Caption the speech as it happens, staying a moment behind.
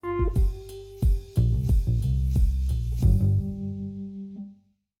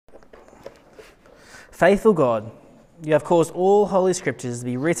Faithful God, you have caused all holy scriptures to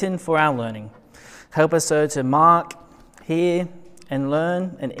be written for our learning. Help us so to mark, hear, and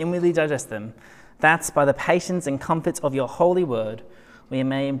learn and inwardly digest them, that by the patience and comforts of your holy word, we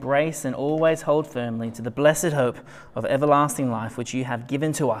may embrace and always hold firmly to the blessed hope of everlasting life, which you have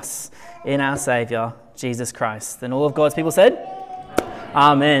given to us in our Saviour, Jesus Christ. And all of God's people said,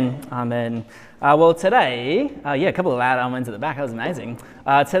 Amen. Amen. Well, today, a couple of loud amens at the back. That was amazing.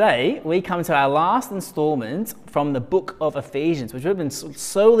 Today, we come to our last instalment from the book of Ephesians, which we've been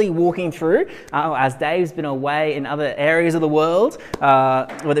slowly walking through as Dave's been away in other areas of the world,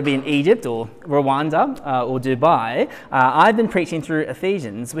 whether it be in Egypt or Rwanda or Dubai. I've been preaching through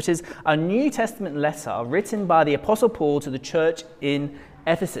Ephesians, which is a New Testament letter written by the Apostle Paul to the church in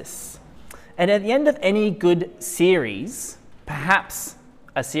Ephesus. And at the end of any good series, perhaps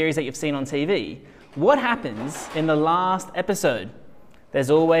a series that you've seen on TV, what happens in the last episode? There's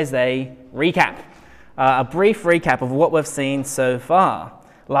always a recap, a brief recap of what we've seen so far,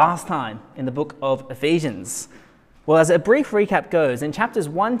 last time in the book of Ephesians. Well, as a brief recap goes, in chapters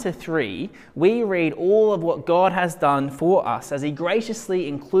 1 to 3, we read all of what God has done for us as he graciously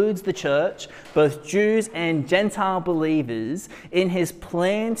includes the church, both Jews and Gentile believers, in his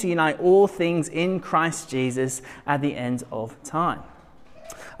plan to unite all things in Christ Jesus at the end of time.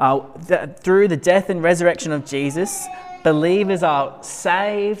 Through the death and resurrection of Jesus, believers are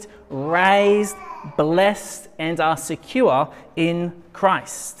saved, raised, blessed, and are secure in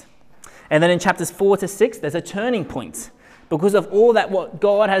Christ. And then in chapters 4 to 6, there's a turning point. Because of all that what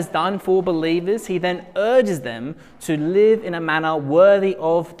God has done for believers, he then urges them to live in a manner worthy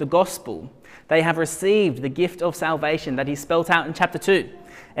of the gospel. They have received the gift of salvation that he spelt out in chapter 2,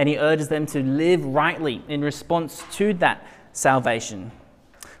 and he urges them to live rightly in response to that salvation.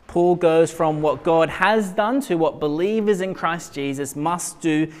 Paul goes from what God has done to what believers in Christ Jesus must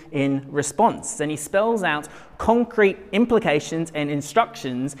do in response. And he spells out concrete implications and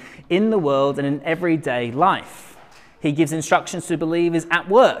instructions in the world and in everyday life. He gives instructions to believers at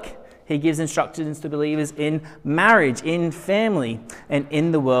work. He gives instructions to believers in marriage, in family, and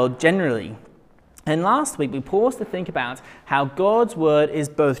in the world generally. And last week we paused to think about how God's word is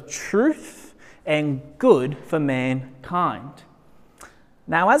both truth and good for mankind.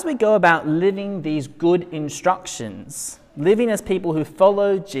 Now, as we go about living these good instructions, living as people who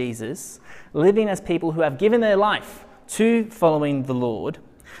follow Jesus, living as people who have given their life to following the Lord,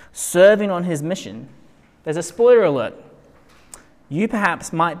 serving on his mission, there's a spoiler alert. You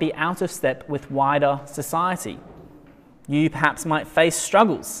perhaps might be out of step with wider society. You perhaps might face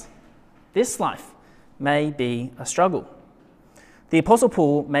struggles. This life may be a struggle. The Apostle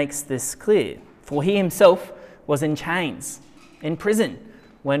Paul makes this clear, for he himself was in chains, in prison,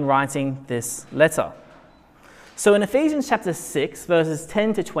 when writing this letter. So in Ephesians chapter 6, verses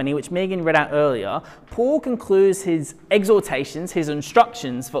 10 to 20, which Megan read out earlier, Paul concludes his exhortations, his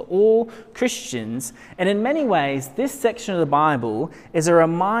instructions for all Christians. And in many ways, this section of the Bible is a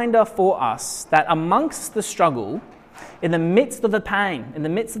reminder for us that amongst the struggle, in the midst of the pain, in the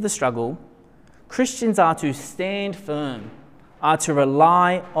midst of the struggle, Christians are to stand firm, are to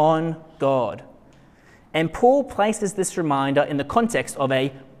rely on God. And Paul places this reminder in the context of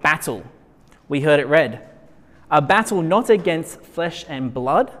a battle. We heard it read. A battle not against flesh and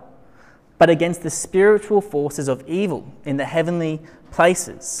blood, but against the spiritual forces of evil in the heavenly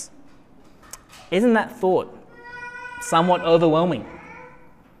places. Isn't that thought somewhat overwhelming?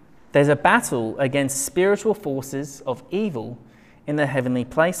 There's a battle against spiritual forces of evil in the heavenly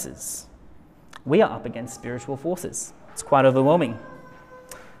places. We are up against spiritual forces. It's quite overwhelming.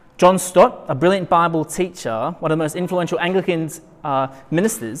 John Stott, a brilliant Bible teacher, one of the most influential Anglican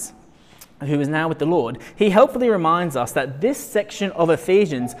ministers, who is now with the Lord, he helpfully reminds us that this section of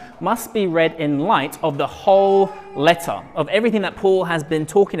Ephesians must be read in light of the whole letter, of everything that Paul has been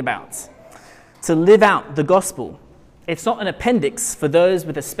talking about, to live out the gospel. It's not an appendix for those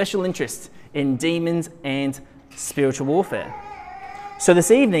with a special interest in demons and spiritual warfare. So this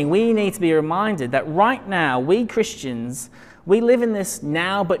evening, we need to be reminded that right now, we Christians, we live in this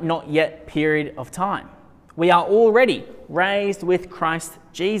now but not yet period of time. We are already raised with Christ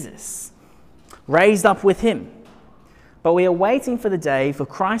Jesus, raised up with him. But we are waiting for the day for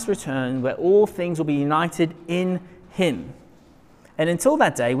Christ's return where all things will be united in him. And until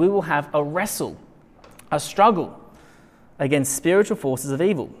that day, we will have a wrestle, a struggle against spiritual forces of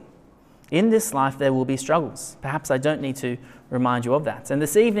evil. In this life, there will be struggles. Perhaps I don't need to remind you of that. And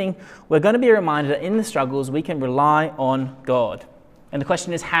this evening, we're going to be reminded that in the struggles, we can rely on God. And the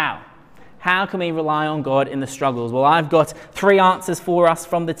question is how? How can we rely on God in the struggles? Well, I've got 3 answers for us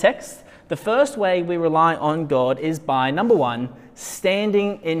from the text. The first way we rely on God is by, number 1,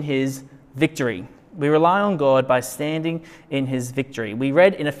 standing in his victory. We rely on God by standing in his victory. We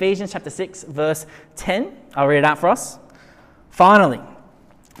read in Ephesians chapter 6, verse 10. I'll read it out for us. Finally,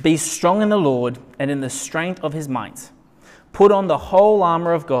 be strong in the Lord and in the strength of his might. Put on the whole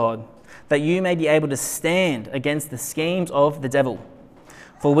armor of God, that you may be able to stand against the schemes of the devil.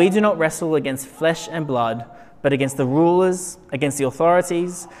 For we do not wrestle against flesh and blood, but against the rulers, against the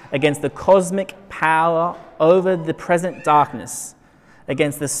authorities, against the cosmic power over the present darkness,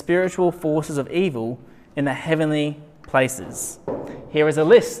 against the spiritual forces of evil in the heavenly places. Here is a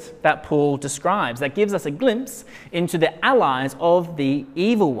list that Paul describes that gives us a glimpse into the allies of the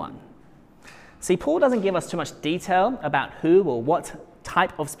evil one. See, Paul doesn't give us too much detail about who or what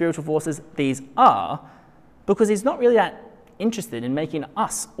type of spiritual forces these are, because he's not really that interested in making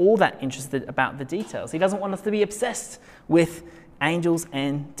us all that interested about the details. He doesn't want us to be obsessed with angels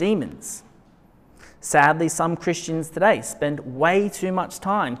and demons. Sadly, some Christians today spend way too much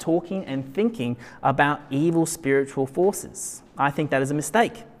time talking and thinking about evil spiritual forces. I think that is a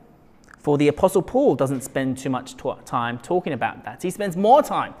mistake. For the Apostle Paul doesn't spend too much time talking about that. He spends more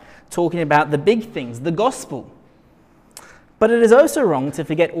time talking about the big things, the gospel. But it is also wrong to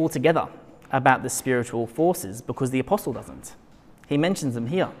forget altogether about the spiritual forces, because the apostle doesn't. He mentions them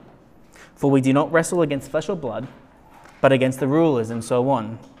here. For we do not wrestle against flesh or blood, but against the rulers, and so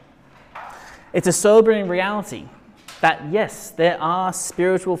on. It's a sobering reality that, yes, there are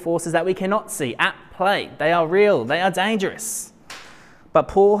spiritual forces that we cannot see at play. They are real, they are dangerous. But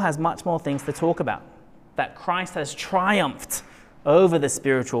Paul has much more things to talk about, that Christ has triumphed over the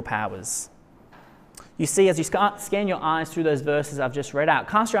spiritual powers. You see, as you scan your eyes through those verses I've just read out,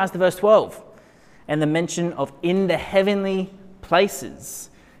 cast your eyes to verse 12 and the mention of in the heavenly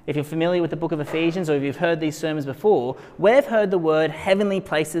places. If you're familiar with the book of Ephesians, or if you've heard these sermons before, we've heard the word heavenly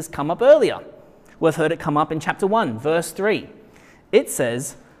places come up earlier. We've heard it come up in chapter 1, verse 3. It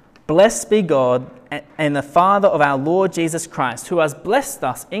says, "Blessed be God and the Father of our Lord Jesus Christ, who has blessed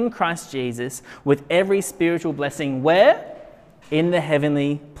us in Christ Jesus with every spiritual blessing." Where? In the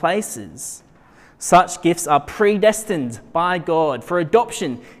heavenly places. Such gifts are predestined by God for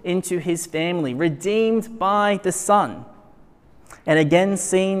adoption into his family, redeemed by the Son. And again,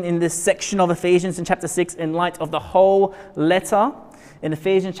 seen in this section of Ephesians in chapter 6 in light of the whole letter, in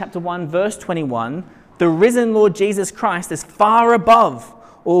Ephesians chapter 1, verse 21, the risen Lord Jesus Christ is far above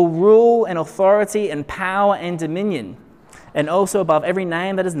all rule and authority and power and dominion, and also above every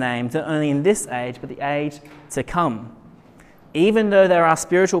name that is named, not only in this age, but the age to come. Even though there are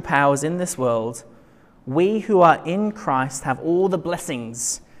spiritual powers in this world, we who are in Christ have all the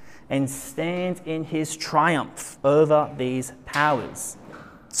blessings and stand in his triumph over these powers.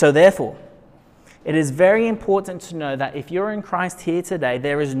 So therefore, it is very important to know that if you're in Christ here today,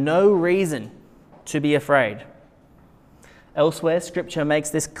 there is no reason to be afraid. Elsewhere, Scripture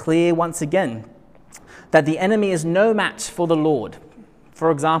makes this clear once again, that the enemy is no match for the Lord. For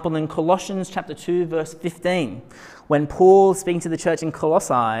example, in Colossians chapter 2, verse 15, when Paul, speaking to the church in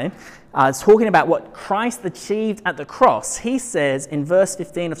Colossae, is talking about what Christ achieved at the cross, he says in verse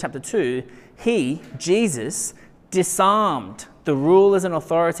 15 of chapter 2, he, Jesus, disarmed the rulers and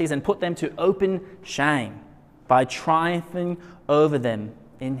authorities and put them to open shame by triumphing over them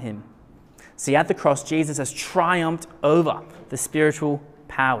in him. See, at the cross, Jesus has triumphed over the spiritual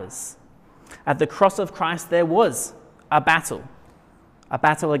powers. At the cross of Christ, there was a battle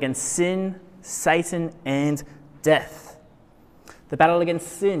against sin, Satan, and death. The battle against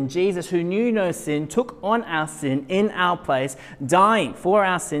sin. Jesus, who knew no sin, took on our sin in our place, dying for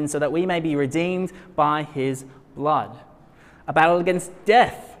our sins so that we may be redeemed by his blood. A battle against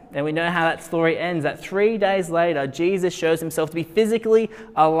death. And we know how that story ends, that 3 days later, Jesus shows himself to be physically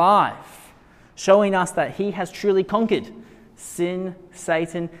alive, showing us that he has truly conquered sin,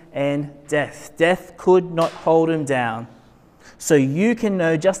 Satan, and death. Death could not hold him down. So you can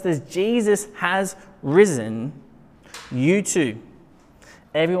know, just as Jesus has risen, you too,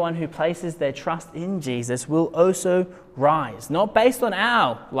 everyone who places their trust in Jesus, will also rise, not based on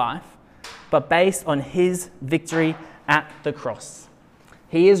our life, but based on his victory at the cross.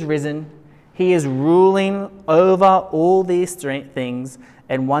 He is risen, he is ruling over all these things,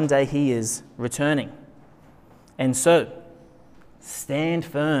 and one day he is returning. And so, stand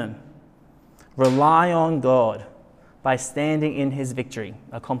firm, rely on God by standing in his victory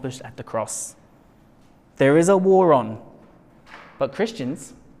accomplished at the cross. There is a war on, but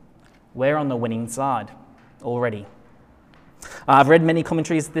Christians, we're on the winning side already. I've read many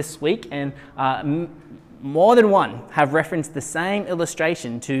commentaries this week, and more than one have referenced the same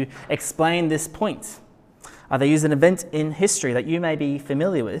illustration to explain this point. They use an event in history that you may be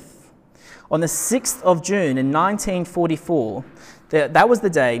familiar with. On the 6th of June in 1944, that was the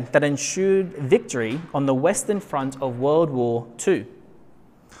day that ensured victory on the Western Front of World War II.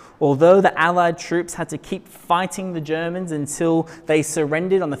 Although the Allied troops had to keep fighting the Germans until they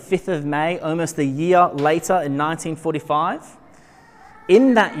surrendered on the 5th of May, almost a year later in 1945,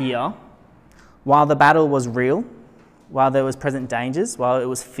 in that year, while the battle was real, while there was present dangers, while it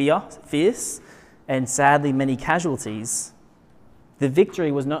was fierce, and sadly many casualties, the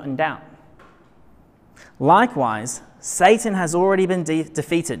victory was not in doubt. Likewise, Satan has already been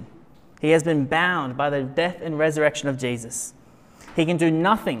defeated. He has been bound by the death and resurrection of Jesus. He can do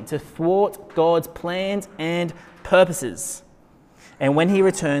nothing to thwart God's plans and purposes. And when he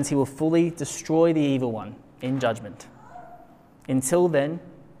returns, he will fully destroy the evil one in judgment. Until then,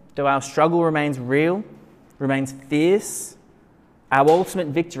 though our struggle remains real, remains fierce, our ultimate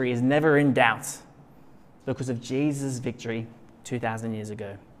victory is never in doubt because of Jesus' victory 2,000 years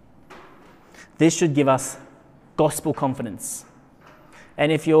ago. This should give us gospel confidence.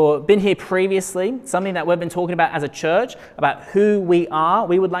 And if you've been here previously, something that we've been talking about as a church, about who we are,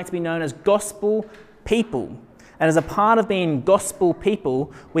 we would like to be known as gospel people. And as a part of being gospel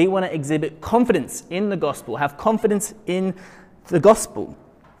people, we want to exhibit confidence in the gospel, have confidence in the gospel.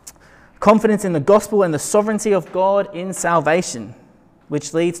 Confidence in the gospel and the sovereignty of God in salvation,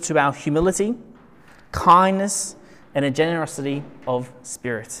 which leads to our humility, kindness, and a generosity of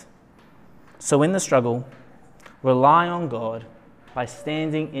spirit. So in the struggle, rely on God by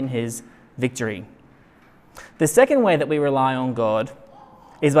standing in his victory. The second way that we rely on God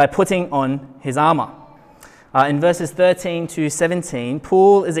is by putting on his armor. In verses 13 to 17,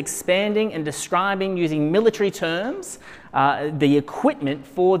 Paul is expanding and describing, using military terms, the equipment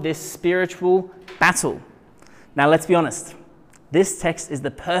for this spiritual battle. Now, let's be honest. This text is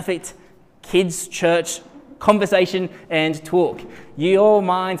the perfect kids' church conversation and talk. Your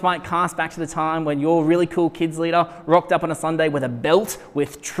minds might cast back to the time when your really cool kids leader rocked up on a Sunday with a belt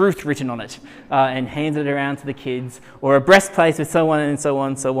with truth written on it and handed it around to the kids, or a breastplate with so on and so on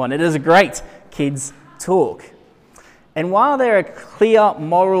and so on. It is a great kids' talk. And while there are clear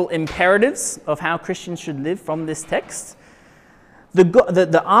moral imperatives of how Christians should live from this text,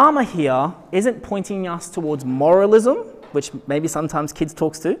 the armor here isn't pointing us towards moralism, which maybe sometimes kids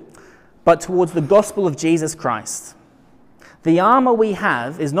talks to, but towards the gospel of Jesus Christ. The armor we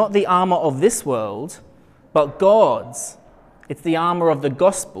have is not the armor of this world, but God's. It's the armor of the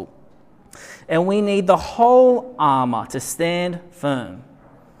gospel. And we need the whole armor to stand firm.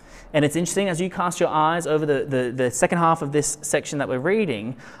 And it's interesting, as you cast your eyes over the second half of this section that we're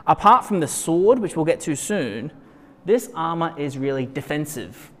reading, apart from the sword, which we'll get to soon, this armor is really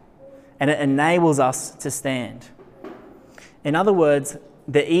defensive, and it enables us to stand. In other words,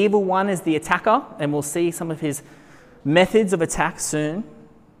 the evil one is the attacker, and we'll see some of his methods of attack soon.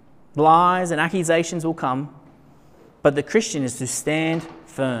 Lies and accusations will come, but the Christian is to stand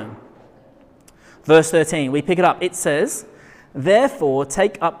firm. Verse 13, we pick it up. It says, "Therefore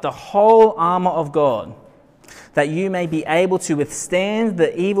take up the whole armor of God, that you may be able to withstand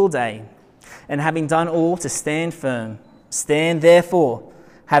the evil day, and having done all, to stand firm. Stand therefore,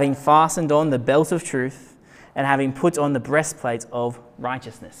 having fastened on the belt of truth, and having put on the breastplate of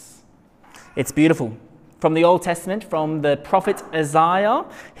righteousness." It's beautiful. From the Old Testament, from the prophet Isaiah,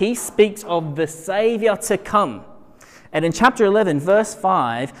 he speaks of the Saviour to come. And in chapter 11, verse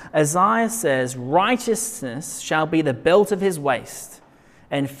 5, Isaiah says, "Righteousness shall be the belt of his waist,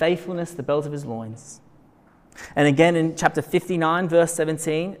 and faithfulness the belt of his loins." And again in chapter 59, verse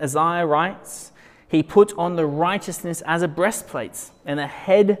 17, Isaiah writes, "He put on the righteousness as a breastplate, and a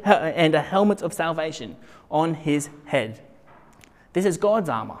helmet of salvation on his head." This is God's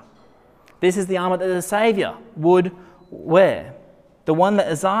armor. This is the armor that the Saviour would wear, the one that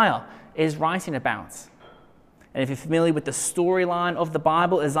Isaiah is writing about. And if you're familiar with the storyline of the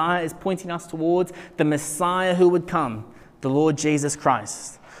Bible, Isaiah is pointing us towards the Messiah who would come, the Lord Jesus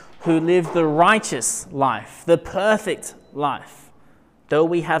Christ, who lived the righteous life, the perfect life. Though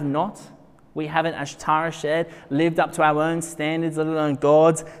we haven't, as Tara shared, lived up to our own standards, let alone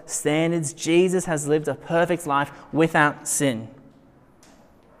God's standards. Jesus has lived a perfect life without sin.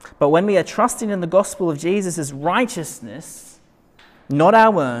 But when we are trusting in the gospel of Jesus' righteousness, not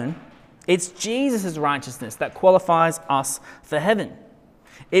our own, it's Jesus' righteousness that qualifies us for heaven.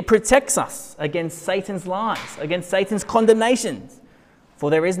 It protects us against Satan's lies, against Satan's condemnations. For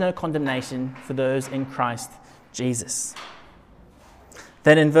there is no condemnation for those in Christ Jesus.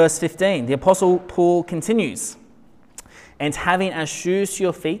 Then in verse 15, the Apostle Paul continues, "And having as shoes to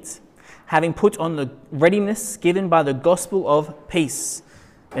your feet, having put on the readiness given by the gospel of peace,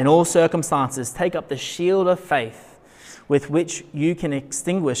 in all circumstances take up the shield of faith, with which you can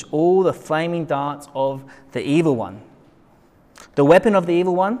extinguish all the flaming darts of the evil one. The weapon of the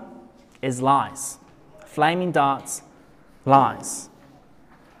evil one is lies. Flaming darts, lies.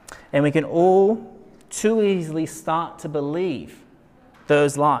 And we can all too easily start to believe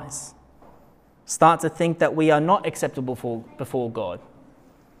those lies. Start to think that we are not acceptable before God.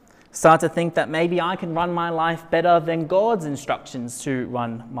 Start to think that maybe I can run my life better than God's instructions to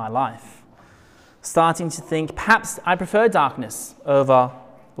run my life. Starting to think, perhaps I prefer darkness over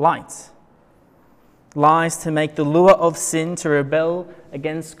light. Lies to make the lure of sin to rebel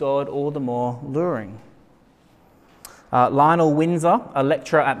against God all the more luring. Lionel Windsor, a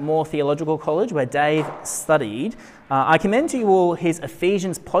lecturer at Moore Theological College, where Dave studied, I commend to you all his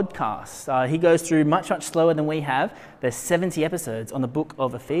Ephesians podcast. He goes through much slower than we have. There's 70 episodes on the book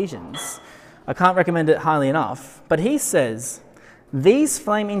of Ephesians. I can't recommend it highly enough. But he says, these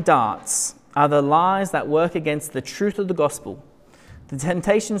flaming darts are the lies that work against the truth of the gospel, the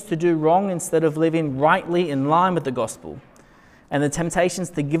temptations to do wrong instead of living rightly in line with the gospel, and the temptations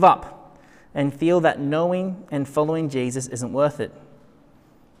to give up and feel that knowing and following Jesus isn't worth it.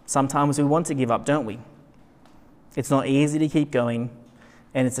 Sometimes we want to give up, don't we? It's not easy to keep going,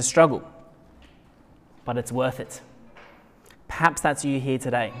 and it's a struggle, but it's worth it. Perhaps that's you here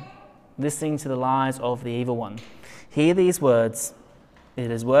today, listening to the lies of the evil one. Hear these words,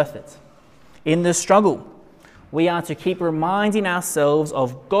 it is worth it. In the struggle, we are to keep reminding ourselves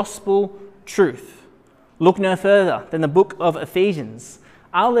of gospel truth. Look no further than the book of Ephesians.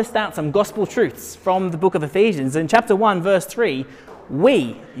 I'll list out some gospel truths from the book of Ephesians. In chapter 1, verse 3,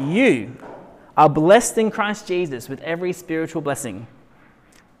 you are blessed in Christ Jesus with every spiritual blessing.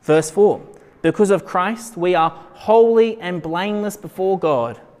 Verse 4, because of Christ, we are holy and blameless before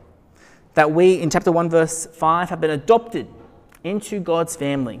God. That we, in chapter 1, verse 5, have been adopted into God's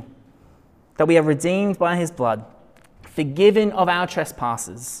family. That we are redeemed by his blood, forgiven of our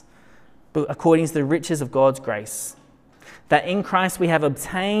trespasses, according to the riches of God's grace. That in Christ we have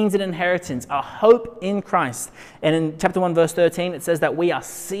obtained an inheritance, a hope in Christ. And in chapter 1, verse 13, it says that we are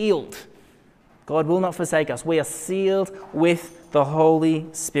sealed. God will not forsake us. We are sealed with the Holy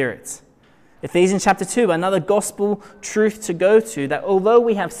Spirit. Ephesians chapter 2, another gospel truth to go to, that although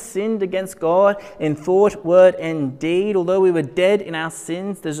we have sinned against God in thought, word, and deed, although we were dead in our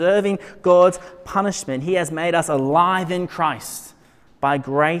sins, deserving God's punishment, he has made us alive in Christ. By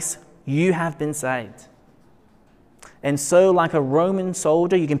grace, you have been saved. And so, like a Roman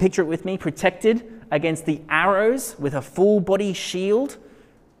soldier, you can picture it with me, protected against the arrows with a full body shield,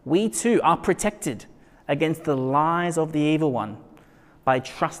 we too are protected against the lies of the evil one by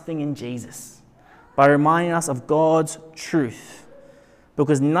trusting in Jesus, by reminding us of God's truth.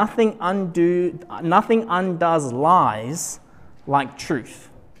 Because nothing undoes lies like truth.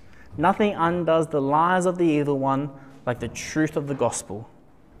 Nothing undoes the lies of the evil one like the truth of the gospel.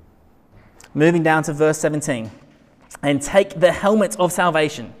 Moving down to verse 17. And take the helmet of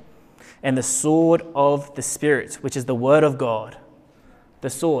salvation and the sword of the Spirit, which is the word of God. The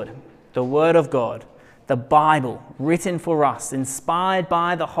sword, the word of God, the Bible, written for us, inspired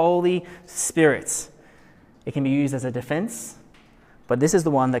by the Holy Spirit. It can be used as a defense, but this is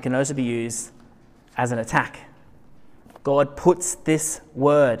the one that can also be used as an attack. God puts this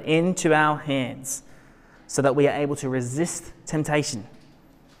word into our hands so that we are able to resist temptation,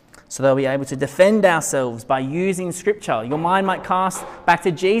 so that we are able to defend ourselves by using Scripture. Your mind might cast back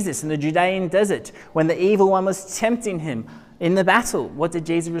to Jesus in the Judean desert when the evil one was tempting him in the battle. What did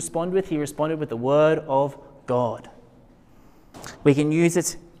Jesus respond with? He responded with the word of God. We can use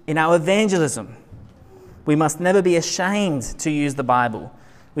it in our evangelism. We must never be ashamed to use the Bible.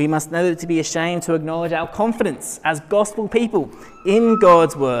 We must never be ashamed to acknowledge our confidence as gospel people in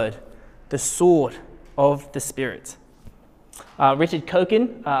God's word, the sword of the Spirit. Richard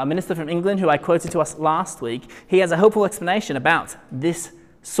Cokin, a minister from England who I quoted to us last week, he has a helpful explanation about this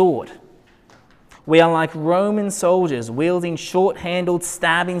sword. We are like Roman soldiers wielding short-handled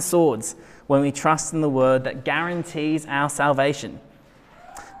stabbing swords when we trust in the word that guarantees our salvation.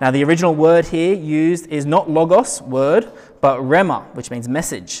 Now, the original word here used is not logos, word, but rhema, which means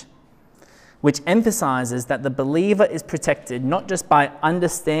message, which emphasizes that the believer is protected not just by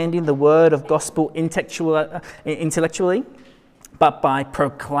understanding the word of gospel intellectually, but by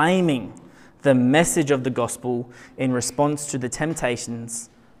proclaiming the message of the gospel in response to the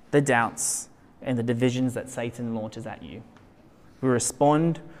temptations, the doubts, and the divisions that Satan launches at you. We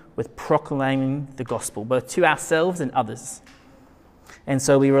respond with proclaiming the gospel, both to ourselves and others. And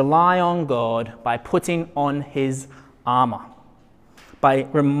so we rely on God by putting on his armor, by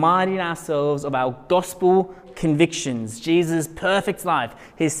reminding ourselves of our gospel convictions, Jesus' perfect life,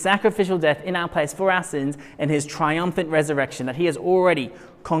 his sacrificial death in our place for our sins, and his triumphant resurrection, that he has already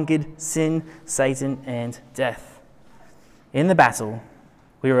conquered sin, Satan, and death. In the battle,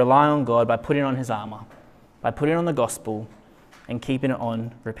 we rely on God by putting on his armor, by putting on the gospel, and keeping it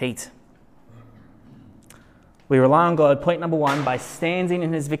on repeat. We rely on God, point number 1, by standing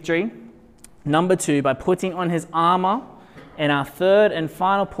in his victory. Number 2, by putting on his armor. And our third and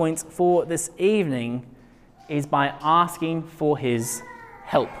final point for this evening is by asking for his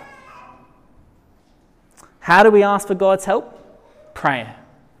help. How do we ask for God's help? Prayer.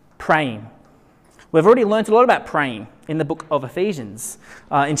 Praying. We've already learned a lot about praying in the book of Ephesians.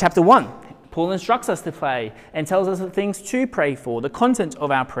 In chapter 1, Paul instructs us to pray and tells us the things to pray for, the content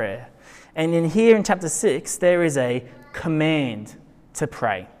of our prayer. And in here in chapter 6, there is a command to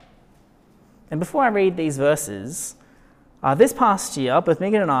pray. And before I read these verses, this past year, both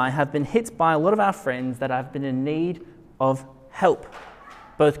Megan and I have been hit by a lot of our friends that have been in need of help,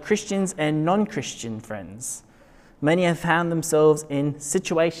 both Christians and non-Christian friends. Many have found themselves in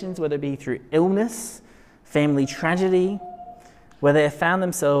situations, whether it be through illness, family tragedy, where they have found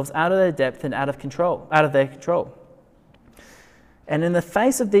themselves out of their depth and out of their control. And in the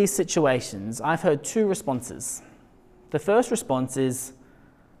face of these situations, I've heard 2 responses. The first response is,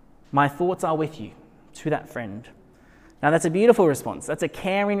 "My thoughts are with you," to that friend. Now, that's a beautiful response. That's a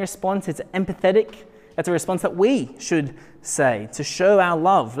caring response. It's empathetic. That's a response that we should say to show our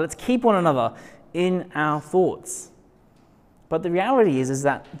love. Let's keep one another in our thoughts. But the reality is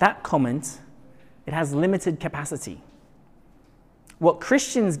that comment, it has limited capacity. What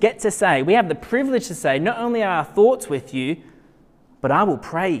Christians get to say, we have the privilege to say, not only are our thoughts with you, but I will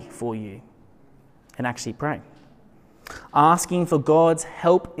pray for you, and actually pray. Asking for God's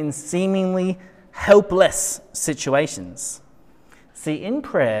help in seemingly helpless situations. See, in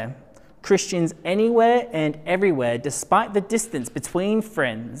prayer, Christians anywhere and everywhere, despite the distance between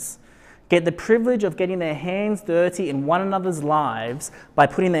friends, get the privilege of getting their hands dirty in one another's lives by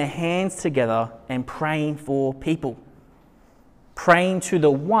putting their hands together and praying for people. Praying to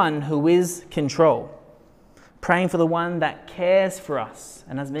the one who is control. Praying for the one that cares for us,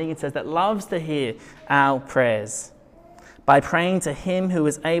 and as Megan says, that loves to hear our prayers. By praying to him who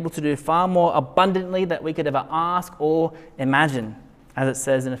is able to do far more abundantly than we could ever ask or imagine, as it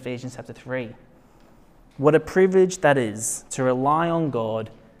says in Ephesians chapter 3. What a privilege that is to rely on God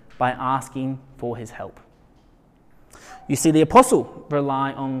by asking for his help. You see the apostle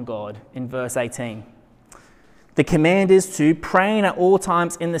rely on God in verse 18. The command is to praying at all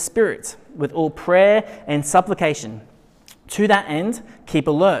times in the Spirit, with all prayer and supplication. To that end, keep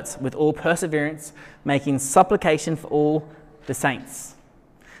alert with all perseverance, making supplication for all the saints.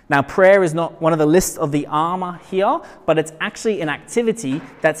 Now, prayer is not one of the lists of the armor here, but it's actually an activity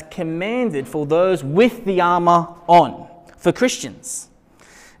that's commanded for those with the armor on, for Christians.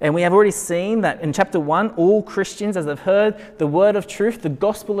 And we have already seen that in chapter 1, all Christians, as they've heard the word of truth, the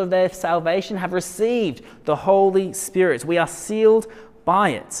gospel of their salvation, have received the Holy Spirit. We are sealed by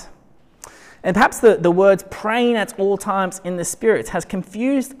it. And perhaps the words praying at all times in the Spirit has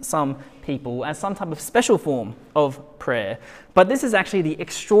confused some people as some type of special form of prayer. But this is actually the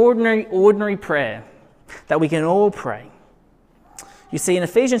extraordinary, ordinary prayer that we can all pray. You see, in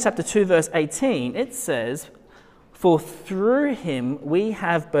Ephesians chapter 2, verse 18, it says, "For through him we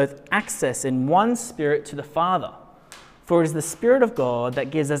have both access in one Spirit to the Father. For it is the Spirit of God that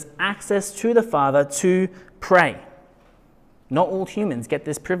gives us access to the Father to pray." Not all humans get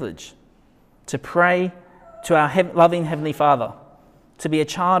this privilege. To pray to our loving Heavenly Father, to be a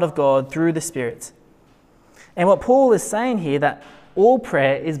child of God through the Spirit. And what Paul is saying here, that all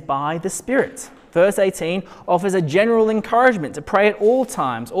prayer is by the Spirit. Verse 18 offers a general encouragement to pray at all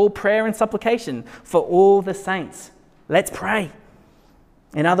times, all prayer and supplication for all the saints. Let's pray.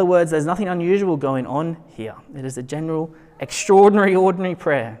 In other words, there's nothing unusual going on here. It is a general, extraordinary, ordinary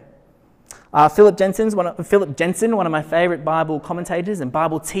prayer. Philip Jensen, one of my favorite Bible commentators and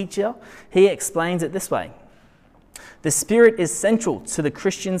Bible teacher, he explains it this way. The Spirit is central to the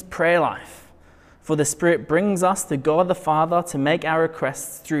Christian's prayer life, for the Spirit brings us to God the Father to make our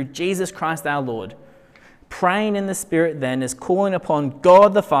requests through Jesus Christ our Lord. Praying in the Spirit then is calling upon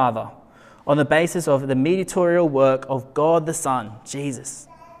God the Father on the basis of the mediatorial work of God the Son, Jesus.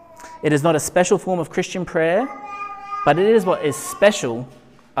 It is not a special form of Christian prayer, but it is what is special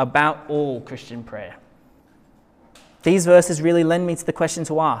about all Christian prayer. These verses really lend me to the question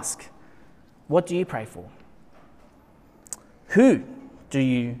to ask, what do you pray for? Who do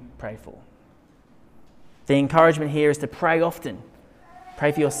you pray for? The encouragement here is to pray often.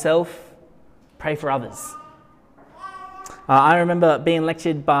 Pray for yourself, pray for others. I remember being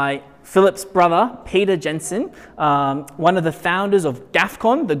lectured by Philip's brother, Peter Jensen, one of the founders of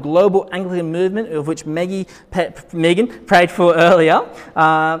GAFCON, the Global Anglican Movement, of which Megan prayed for earlier,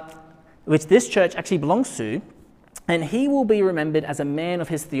 which this church actually belongs to. And he will be remembered as a man of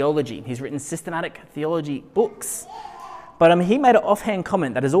his theology. He's written systematic theology books. But he made an offhand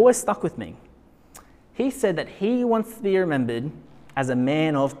comment that has always stuck with me. He said that he wants to be remembered as a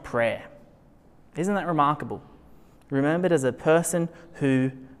man of prayer. Isn't that remarkable? Remembered as a person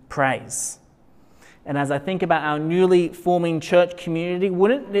who prays. And as I think about our newly forming church community,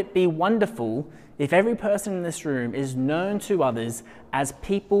 wouldn't it be wonderful if every person in this room is known to others as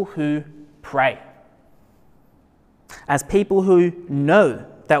people who pray? As people who know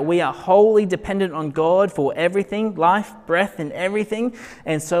that we are wholly dependent on God for everything, life, breath, and everything,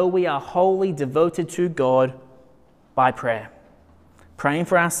 and so we are wholly devoted to God by prayer. Praying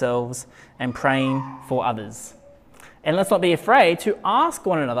for ourselves and praying for others. And let's not be afraid to ask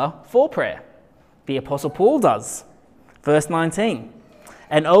one another for prayer. The Apostle Paul does. Verse 19.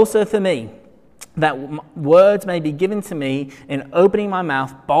 And also for me, that words may be given to me in opening my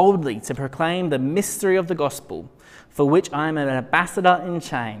mouth boldly to proclaim the mystery of the gospel, for which I am an ambassador in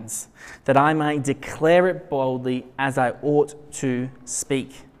chains, that I may declare it boldly as I ought to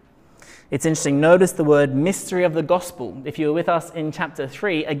speak. It's interesting, notice the word mystery of the gospel. If you were with us in chapter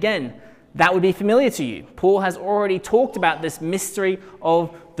 3, again, that would be familiar to you. Paul has already talked about this mystery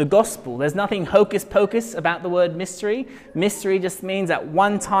of the gospel. There's nothing hocus pocus about the word mystery. Mystery just means at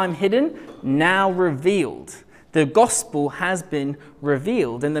one time hidden, now revealed. The gospel has been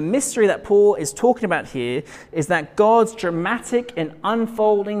revealed. And the mystery that Paul is talking about here is that God's dramatic and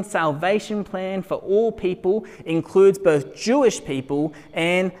unfolding salvation plan for all people includes both Jewish people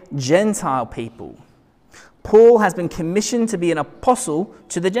and Gentile people. Paul has been commissioned to be an apostle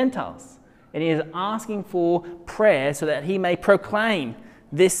to the Gentiles. And he is asking for prayer so that he may proclaim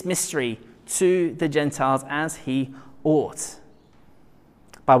this mystery to the Gentiles as he ought.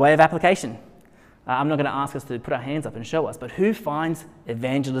 By way of application, I'm not going to ask us to put our hands up and show us, but who finds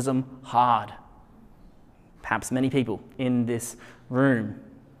evangelism hard? Perhaps many people in this room.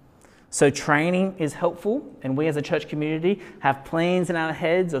 So training is helpful, and we as a church community have plans in our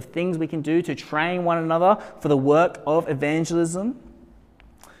heads of things we can do to train one another for the work of evangelism.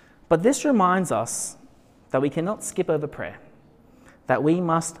 But this reminds us that we cannot skip over prayer, that we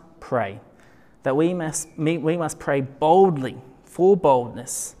must pray, that we must pray boldly for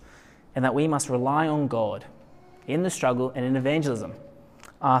boldness, and that we must rely on God in the struggle and in evangelism,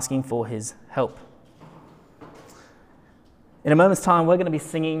 asking for his help. In a moment's time, we're going to be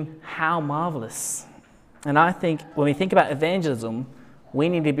singing How Marvelous. And I think when we think about evangelism, we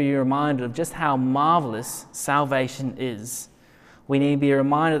need to be reminded of just how marvelous salvation is. We need to be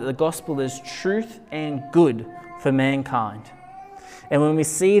reminded that the gospel is truth and good for mankind. And when we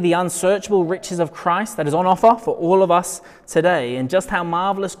see the unsearchable riches of Christ that is on offer for all of us today, and just how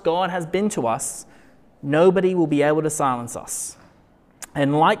marvelous God has been to us, nobody will be able to silence us.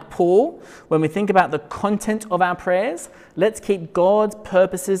 And like Paul, when we think about the content of our prayers, let's keep God's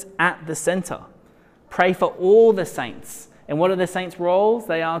purposes at the center. Pray for all the saints. And what are the saints' roles?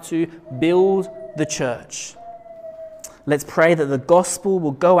 They are to build the church. Let's pray that the gospel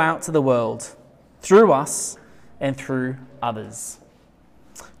will go out to the world through us and through others.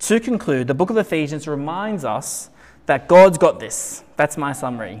 To conclude, the book of Ephesians reminds us that God's got this. That's my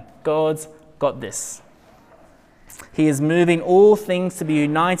summary. God's got this. He is moving all things to be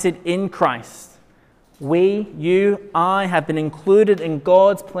united in Christ. We, you, I have been included in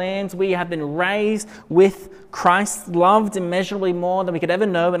God's plans. We have been raised with Christ, loved immeasurably more than we could ever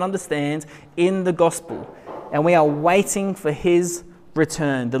know and understand in the gospel. And we are waiting for his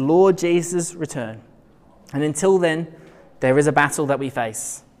return, the Lord Jesus' return. And until then, there is a battle that we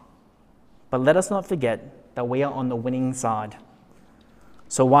face. But let us not forget that we are on the winning side.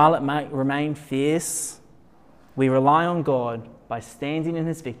 So while it may remain fierce, we rely on God by standing in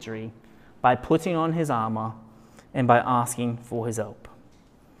his victory, by putting on his armor, and by asking for his help.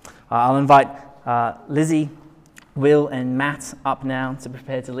 I'll invite Lizzie, Will, and Matt up now to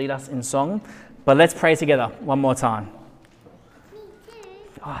prepare to lead us in song. But let's pray together one more time.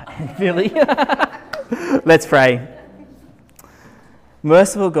 Oh, and Billy. Let's pray.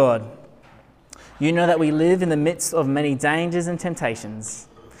 Merciful God, you know that we live in the midst of many dangers and temptations,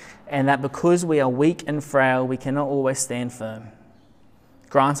 and that because we are weak and frail, we cannot always stand firm.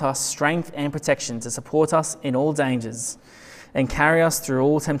 Grant us strength and protection to support us in all dangers and carry us through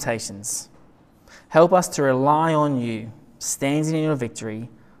all temptations. Help us to rely on you, standing in your victory,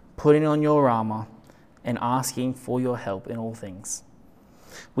 putting on your armor, and asking for your help in all things.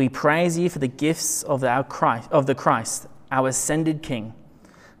 We praise you for the gifts of the Christ our ascended King,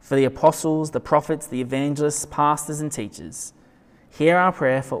 for the apostles, the prophets, the evangelists, pastors, and teachers. Hear our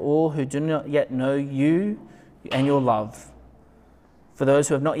prayer for all who do not yet know you and your love. For those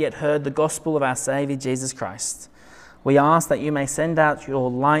who have not yet heard the gospel of our Saviour Jesus Christ, we ask that you may send out your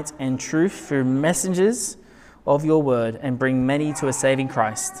light and truth through messengers of your word and bring many to a saving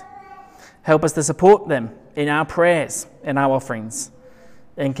Christ. Help us to support them in our prayers and our offerings,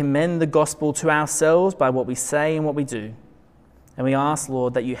 and commend the gospel to ourselves by what we say and what we do. And we ask,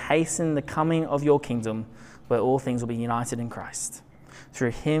 Lord, that you hasten the coming of your kingdom, where all things will be united in Christ.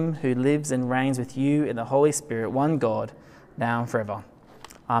 Through him who lives and reigns with you in the Holy Spirit, one God, now and forever.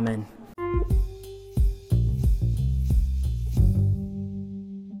 Amen.